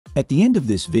At the end of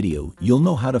this video, you'll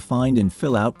know how to find and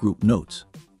fill out group notes.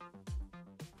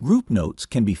 Group notes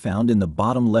can be found in the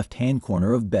bottom left-hand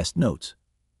corner of BestNotes.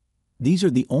 These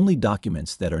are the only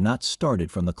documents that are not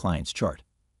started from the client's chart.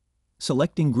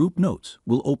 Selecting Group Notes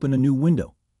will open a new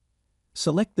window.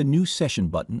 Select the New Session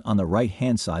button on the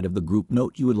right-hand side of the group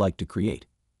note you would like to create.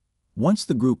 Once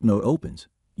the group note opens,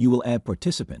 you will add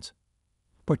participants.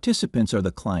 Participants are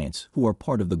the clients who are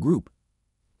part of the group.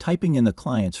 Typing in the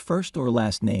client's first or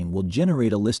last name will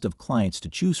generate a list of clients to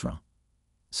choose from.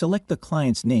 Select the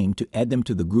client's name to add them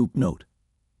to the group note.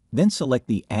 Then select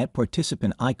the Add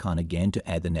Participant icon again to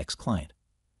add the next client.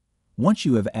 Once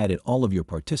you have added all of your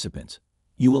participants,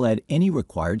 you will add any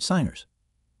required signers.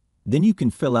 Then you can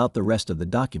fill out the rest of the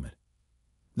document.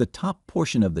 The top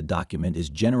portion of the document is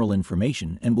general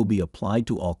information and will be applied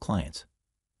to all clients.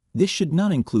 This should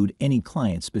not include any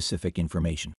client-specific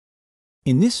information.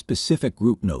 In this specific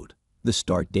group note, the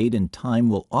start date and time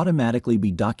will automatically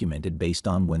be documented based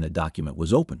on when the document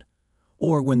was opened,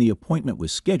 or when the appointment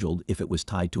was scheduled if it was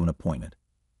tied to an appointment.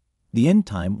 The end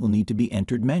time will need to be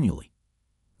entered manually.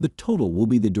 The total will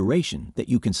be the duration that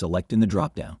you can select in the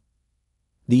drop-down.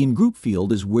 The In-Group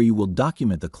field is where you will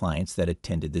document the clients that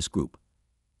attended this group.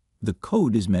 The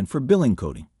code is meant for billing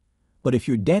coding, but if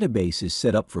your database is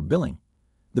set up for billing,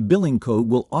 the billing code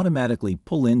will automatically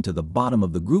pull into the bottom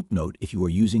of the group note if you are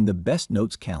using the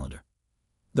BestNotes calendar.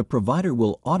 The provider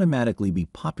will automatically be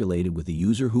populated with the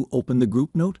user who opened the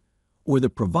group note or the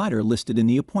provider listed in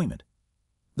the appointment.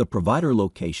 The provider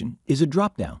location is a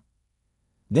drop-down.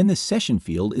 Then the session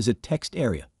field is a text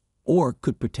area, or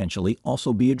could potentially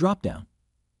also be a drop-down.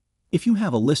 If you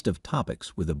have a list of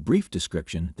topics with a brief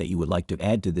description that you would like to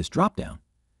add to this drop-down,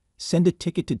 send a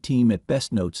ticket to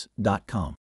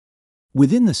team@bestnotes.com.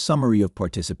 Within the Summary of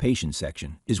Participation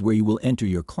section is where you will enter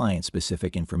your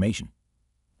client-specific information.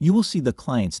 You will see the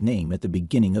client's name at the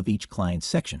beginning of each client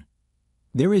section.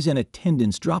 There is an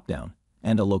attendance drop-down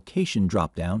and a location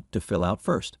drop-down to fill out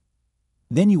first.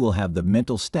 Then you will have the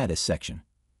mental status section.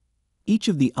 Each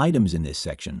of the items in this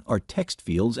section are text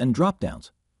fields and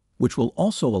drop-downs, which will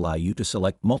also allow you to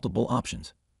select multiple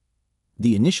options.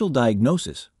 The initial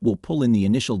diagnosis will pull in the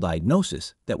initial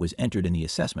diagnosis that was entered in the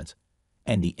assessments,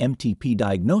 and the MTP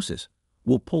diagnosis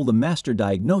will pull the master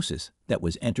diagnosis that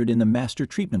was entered in the master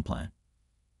treatment plan.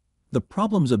 The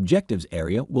Problems Objectives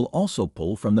area will also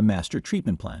pull from the master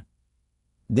treatment plan.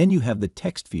 Then you have the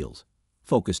text fields,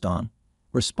 Focused On,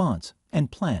 Response,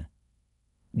 and Plan.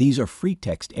 These are free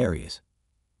text areas.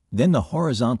 Then the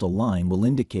horizontal line will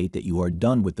indicate that you are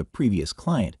done with the previous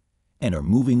client and are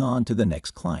moving on to the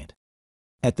next client.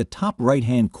 At the top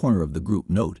right-hand corner of the group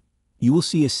note, you will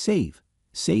see a Save,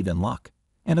 Save and Lock,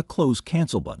 and a Close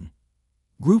Cancel button.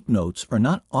 Group notes are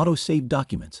not auto-save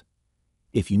documents.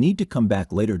 If you need to come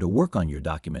back later to work on your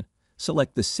document,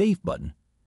 select the Save button,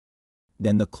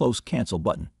 then the Close Cancel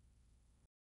button.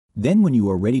 Then when you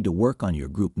are ready to work on your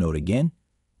group note again,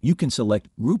 you can select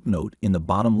Group Note in the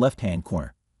bottom left-hand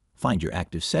corner, find your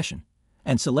active session,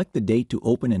 and select the date to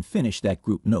open and finish that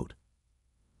group note.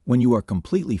 When you are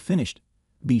completely finished,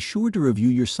 be sure to review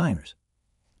your signers,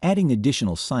 adding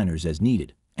additional signers as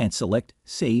needed, and select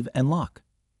Save and Lock.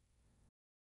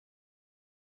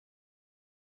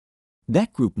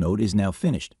 That group note is now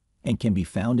finished and can be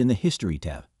found in the History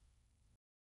tab.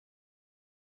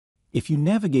 If you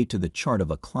navigate to the chart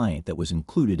of a client that was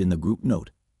included in the group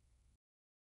note,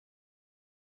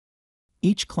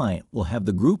 each client will have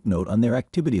the group note on their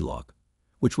activity log,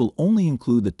 which will only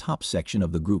include the top section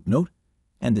of the group note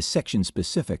and the section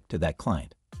specific to that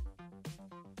client.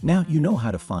 Now you know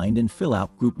how to find and fill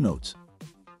out group notes.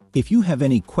 If you have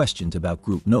any questions about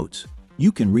group notes,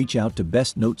 you can reach out to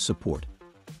BestNotes Support